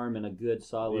good arm and a good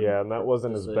solid. Yeah, and that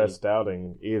wasn't his best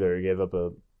outing either. He gave up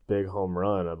a big home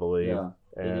run, I believe. Yeah,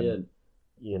 and, he did.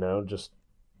 You know, just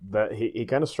that he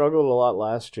kind of struggled a lot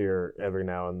last year every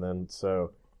now and then.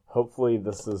 So hopefully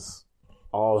this is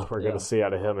all that we're going to see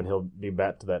out of him, and he'll be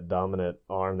back to that dominant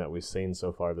arm that we've seen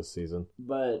so far this season.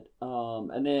 But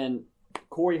and then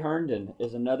Corey Herndon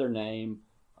is another name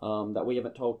that we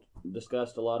haven't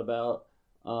discussed a lot about.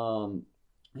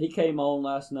 He came on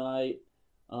last night,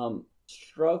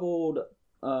 struggled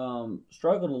a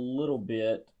little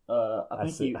bit. I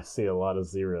see a lot of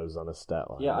zeros on his stat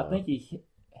line. Yeah, I think he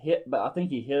hit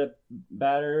a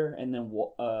batter, and then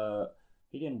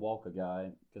he didn't walk a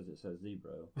guy because it says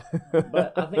zero.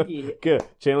 But I think he good.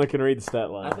 Chandler can read the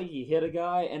stat line. I think he hit a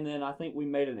guy, and then I think we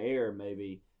made an error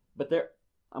maybe. But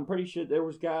I'm pretty sure there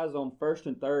was guys on first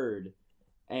and third,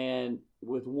 and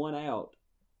with one out,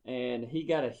 and he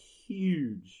got a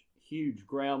huge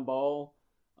ground ball,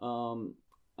 and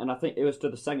I think it was to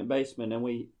the second baseman, and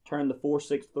we turned the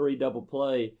 4-6-3 double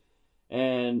play,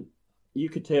 and you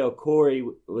could tell Corey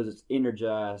was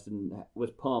energized and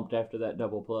was pumped after that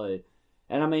double play.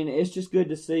 And I mean, it's just good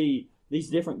to see these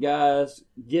different guys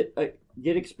get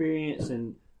experience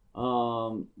and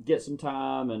get some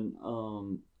time,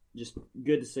 and just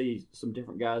good to see some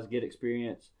different guys get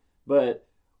experience. But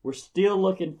we're still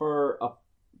looking for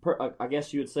I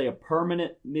guess you would say a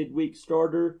permanent midweek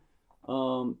starter.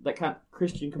 That kind of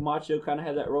Christian Camacho kind of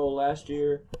had that role last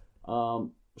year. We're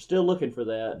still looking for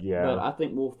that. Yeah, but I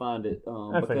think we'll find it.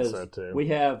 I think so too. We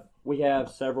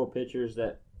have several pitchers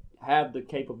that have the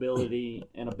capability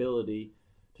and ability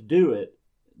to do it.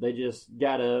 They just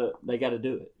gotta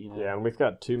do it. You know? Yeah, and we've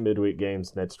got 2 midweek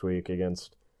games next week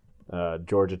against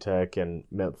Georgia Tech and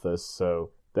Memphis,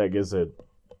 so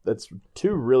that's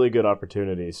 2 really good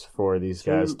opportunities for these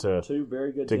guys to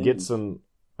very good to teams. get some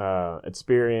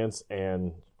experience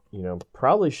and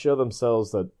probably show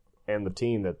themselves and the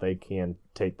team that they can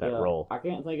take that role. I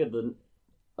can't think of the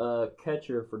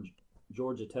catcher for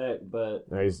Georgia Tech, but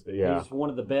he's one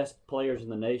of the best players in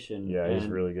the nation. Yeah, he's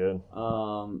really good.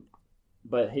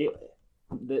 But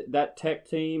that Tech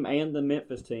team and the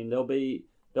Memphis team, they'll be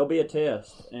a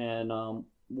test, and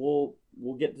we'll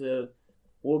get to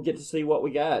see what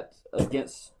we got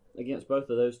against both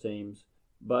of those teams.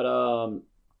 But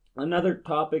another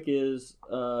topic is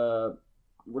we're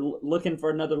looking for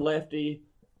another lefty.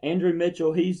 Andrew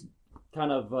Mitchell, he's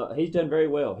he's done very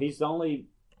well. He's the only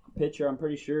pitcher, I'm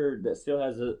pretty sure, that still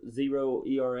has a 0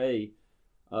 ERA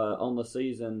on the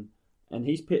season, and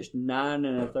he's pitched 9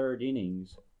 1/3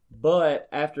 innings. But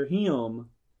after him,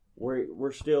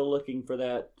 we're still looking for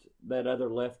that other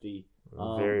lefty.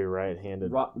 Very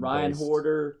right-handed. Ryan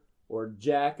Horder or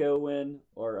Jack Owen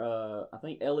or I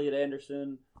think Elliot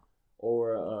Anderson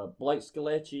or Blake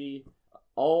Scaleci.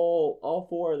 All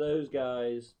 4 of those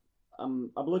guys,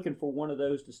 I'm looking for one of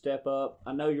those to step up.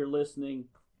 I know you're listening.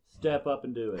 Step up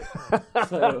and do it.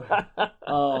 So,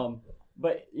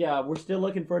 but yeah, we're still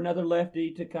looking for another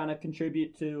lefty to kind of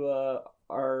contribute to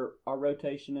our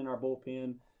rotation and our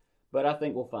bullpen. But I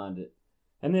think we'll find it.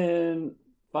 And then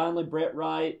finally, Brett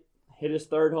Wright hit his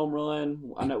 3rd home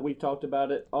run. I know we've talked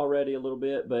about it already a little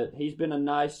bit, but he's been a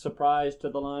nice surprise to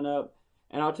the lineup.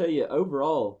 And I'll tell you,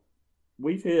 overall,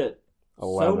 we've hit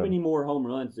 11. So many more home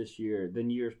runs this year than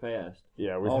years past.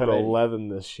 Yeah, we've hit 11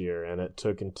 this year, and it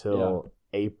took until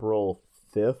April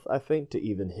 5th, I think, to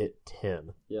even hit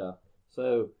 10. Yeah.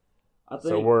 So I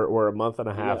think we're a month and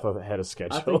a half ahead of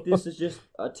schedule. I think this is just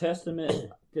a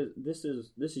testament, because this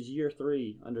is year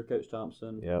 3 under Coach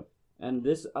Thompson. Yep. And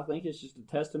this, I think, is just a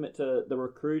testament to the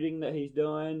recruiting that he's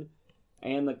done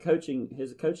and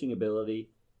his coaching ability.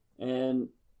 And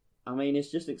I mean,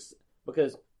 it's just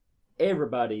because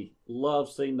everybody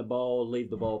loves seeing the ball leave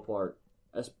the ballpark.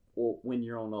 That's when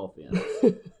you're on offense.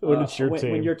 When it's your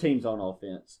team. When your team's on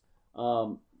offense.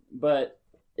 But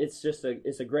it's just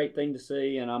a great thing to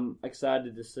see, and I'm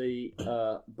excited to see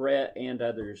Brett and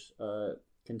others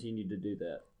continue to do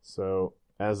that. So,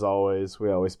 as always, we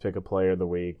always pick a player of the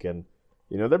week, and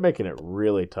they're making it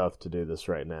really tough to do this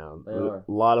right now. They are.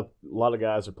 A lot of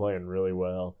guys are playing really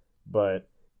well, but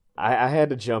I had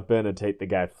to jump in and take the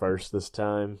guy first this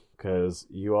time because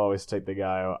you always take the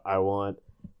guy I want,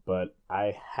 but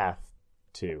I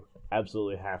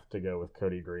absolutely have to go with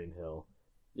Cody Greenhill.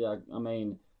 Yeah, I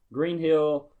mean,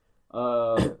 Greenhill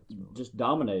just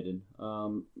dominated.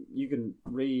 You can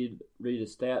read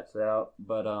his stats out,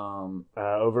 but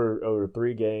over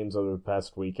 3 games over the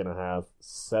past week and a half,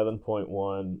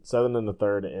 7.1, 7 in the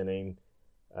third inning,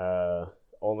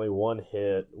 only 1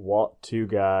 hit, walked 2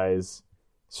 guys,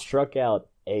 struck out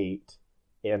 8,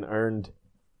 and earned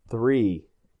 3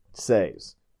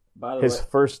 saves. By the His way,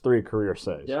 first 3 career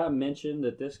saves. did I mention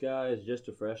that this guy is just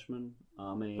a freshman?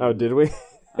 I mean, Oh, did we?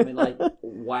 I mean, like,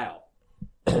 wow.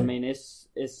 I mean, it's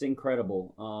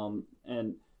incredible.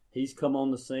 And he's come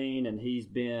on the scene, and he's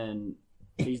done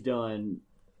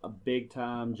a big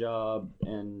time job.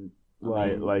 And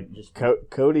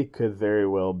Cody could very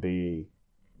well be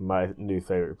my new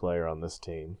favorite player on this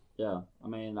team. Yeah, I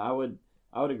mean, I would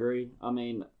agree. I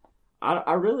mean,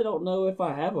 I really don't know if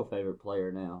I have a favorite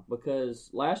player now because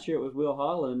last year it was Will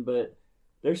Holland, but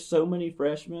there's so many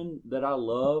freshmen that I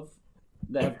love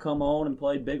that have come on and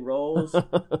played big roles.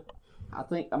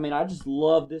 I just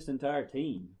love this entire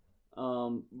team.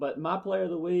 But my player of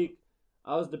the week,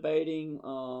 I was debating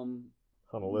on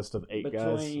a list of 8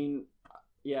 guys.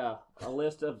 A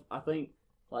list of I think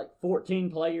like 14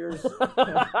 players.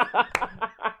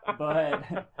 but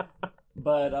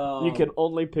you can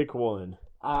only pick one.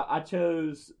 I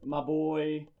chose my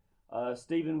boy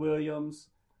Steven Williams.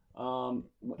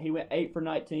 He went 8 for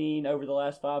 19 over the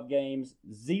last 5 games,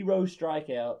 0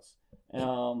 strikeouts,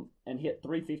 and hit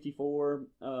 354.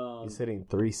 He's hitting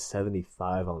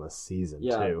 375 on the season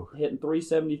too. Hitting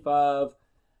 375,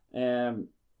 and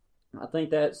I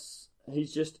think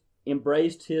he's just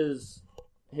embraced his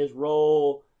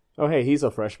role. Oh, hey, he's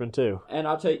a freshman too. And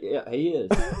I'll tell you, he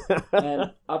is.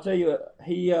 And I'll tell you,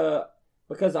 he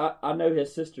because I know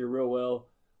his sister real well.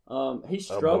 He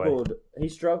struggled. He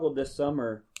struggled this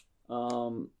summer.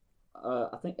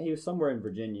 I think he was somewhere in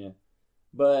Virginia,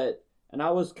 and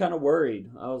I was kind of worried.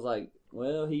 I was like,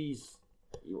 well, he's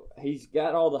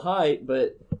got all the hype,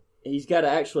 but he's got to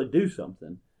actually do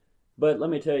something. But let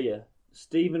me tell you,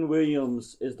 Steven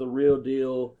Williams is the real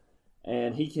deal,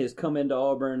 and he has come into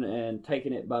Auburn and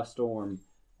taken it by storm.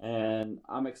 And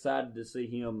I'm excited to see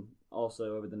him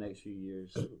also over the next few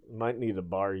years. Might need to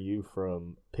bar you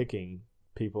from picking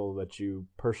people that you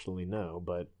personally know,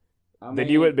 but then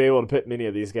you wouldn't be able to pick many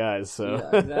of these guys. So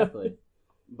yeah, exactly.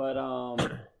 But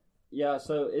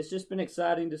so it's just been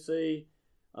exciting to see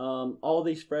all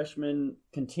these freshmen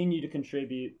continue to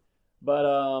contribute. But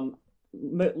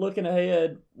looking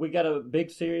ahead, we got a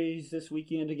big series this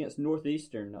weekend against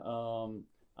Northeastern.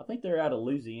 I think they're out of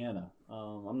Louisiana.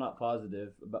 I'm not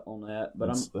positive on that, but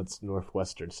that's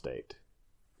Northwestern State.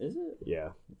 Is it? Yeah.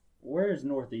 Where is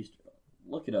Northeastern?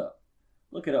 Look it up.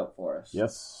 Look it up for us.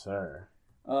 Yes, sir.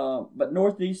 But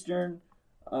Northeastern,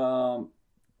 I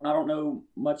don't know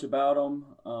much about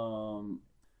them.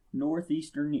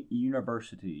 Northeastern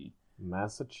University,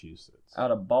 Massachusetts,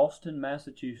 out of Boston,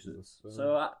 Massachusetts.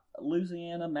 So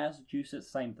Louisiana, Massachusetts,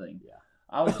 same thing. Yeah.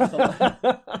 I was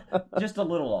just a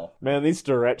little off. Man, these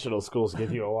directional schools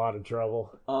give you a lot of trouble.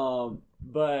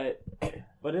 But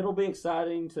it'll be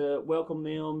exciting to welcome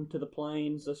them to the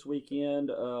Plains this weekend.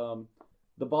 The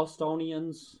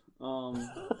Bostonians. I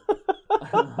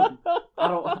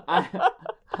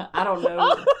don't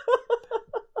know.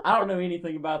 I don't know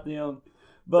anything about them,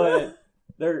 but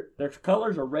their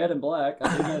colors are red and black.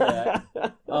 I do know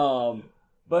that.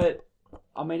 But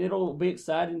I mean, it'll be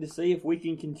exciting to see if we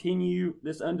can continue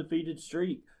this undefeated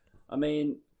streak. I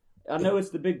mean, I know it's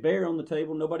the big bear on the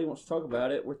table. Nobody wants to talk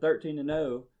about it. We're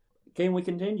 13-0. Can we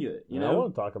continue it? I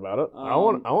want to talk about it. I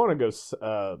want to go.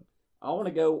 I want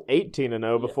to go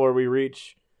 18-0 before we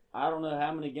reach. I don't know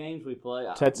how many games we play.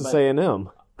 Texas A&M.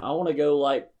 I want to go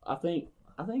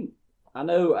I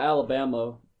know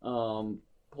Alabama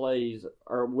plays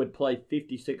or would play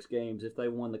 56 games if they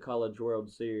won the College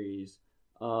World Series.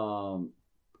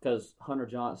 Because Hunter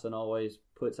Johnson always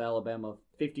puts Alabama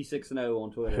 56-0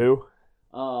 on Twitter. Who?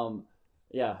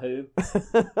 Yeah, who?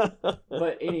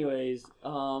 But anyways,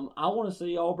 I want to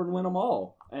see Auburn win them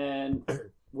all, and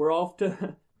we're off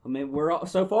to I mean,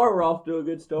 so far we're off to a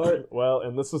good start. Well,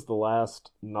 and this is the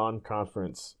last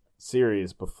non-conference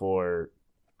series before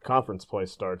conference play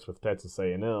starts with Texas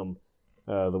A&M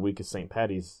the week of St.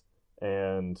 Patty's.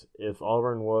 And if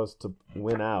Auburn was to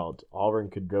win out, Auburn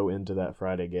could go into that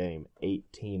Friday game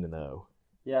 18-0.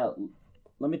 Yeah,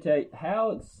 let me tell you,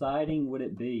 how exciting would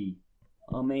it be?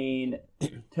 I mean,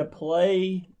 to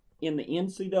play in the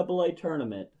NCAA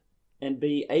tournament and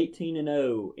be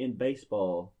 18-0 in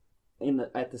baseball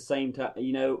at the same time.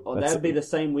 You know, that would be the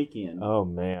same weekend. Oh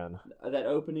man, that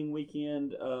opening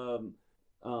weekend of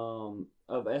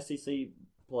SEC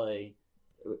play.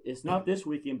 It's not this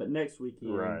weekend, but next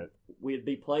weekend. Right. We'd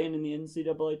be playing in the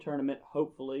NCAA tournament,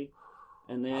 hopefully,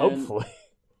 and then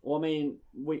Well, I mean,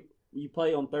 you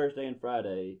play on Thursday and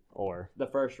Friday, or the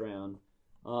first round.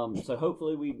 So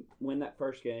hopefully we win that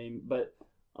first game. But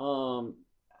I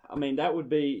mean, that would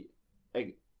be.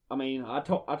 I mean, I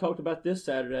talked about this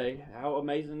Saturday how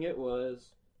amazing it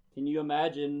was. Can you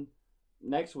imagine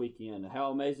next weekend how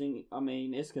amazing? I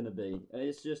mean, it's going to be.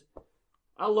 It's just.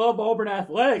 I love Auburn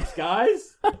athletics,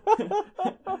 guys.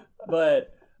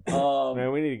 But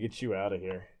man, we need to get you out of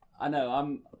here. I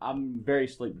know I'm very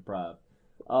sleep deprived,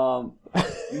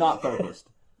 not focused,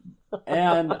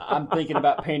 and I'm thinking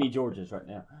about Panty George's right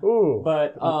now. Ooh,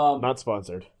 but not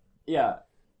sponsored. Yeah,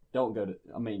 don't go there.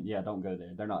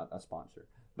 They're not a sponsor.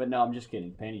 But no, I'm just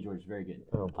kidding. Panty George is very good.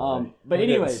 Oh boy. But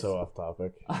anyways, so off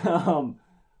topic.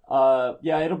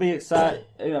 Yeah, it'll be a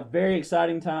very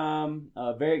exciting time,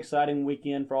 a very exciting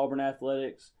weekend for Auburn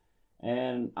athletics,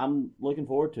 and I'm looking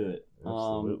forward to it.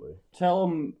 Absolutely.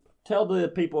 Tell the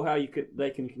people how they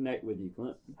can connect with you,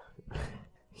 Clint.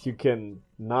 You can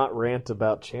not rant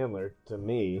about Chandler to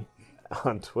me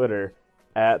on Twitter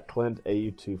at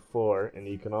ClintAU24, and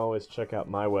you can always check out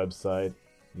my website,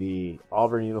 the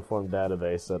Auburn Uniform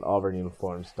Database, at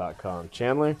auburnuniforms.com.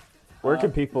 Chandler, where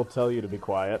can people tell you to be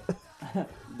quiet?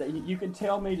 You can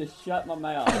tell me to shut my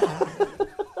mouth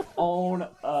on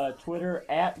Twitter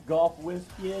at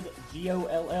GolfWizKid,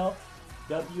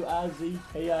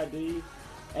 GolfWizKid,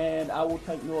 and I will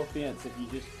take no offense if you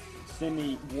just send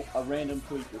me a random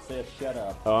tweet that says "shut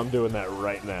up." Oh, I'm doing that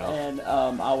right now, and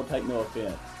I will take no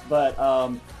offense. But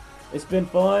it's been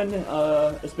fun.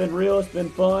 It's been real. It's been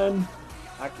fun.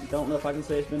 I don't know if I can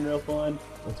say it's been real fun.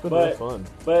 It's been real fun.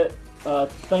 But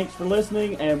thanks for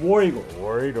listening, and War Eagle.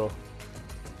 War Eagle.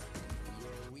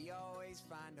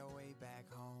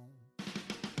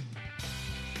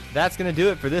 That's going to do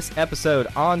it for this episode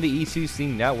on the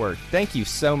E2C Network. Thank you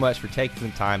so much for taking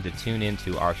the time to tune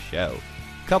into our show.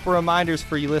 Couple reminders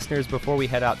for you listeners before we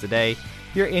head out today.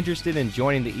 If you're interested in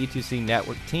joining the E2C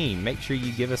Network team, make sure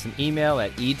you give us an email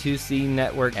at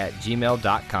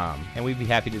e2cnetwork@gmail.com, and we'd be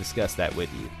happy to discuss that with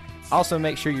you. Also,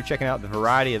 make sure you're checking out the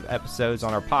variety of episodes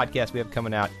on our podcast we have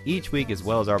coming out each week, as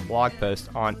well as our blog post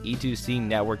on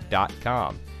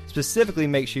e2cnetwork.com. Specifically,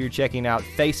 make sure you're checking out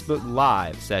Facebook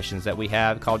Live sessions that we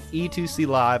have called E2C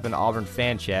Live and Auburn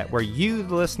Fan Chat, where you,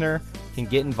 the listener, can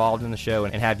get involved in the show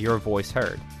and have your voice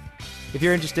heard. If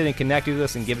you're interested in connecting with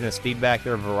us and giving us feedback,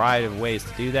 there are a variety of ways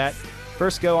to do that.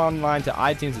 First, go online to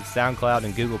iTunes and SoundCloud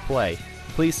and Google Play.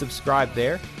 Please subscribe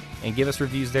there and give us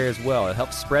reviews there as well. It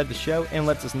helps spread the show and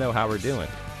lets us know how we're doing.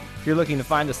 If you're looking to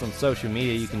find us on social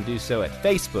media, you can do so at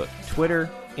Facebook, Twitter,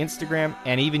 Instagram,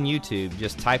 and even YouTube.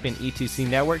 Just type in E2C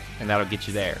Network, and that'll get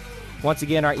you there. Once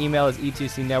again, our email is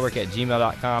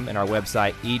e2cnetwork@gmail.com, and our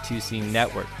website,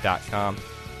 e2cnetwork.com.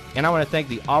 And I want to thank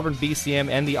the Auburn BCM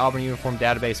and the Auburn Uniform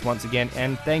Database once again,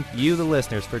 and thank you, the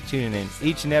listeners, for tuning in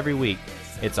each and every week.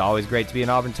 It's always great to be an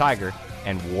Auburn Tiger,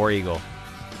 and War Eagle.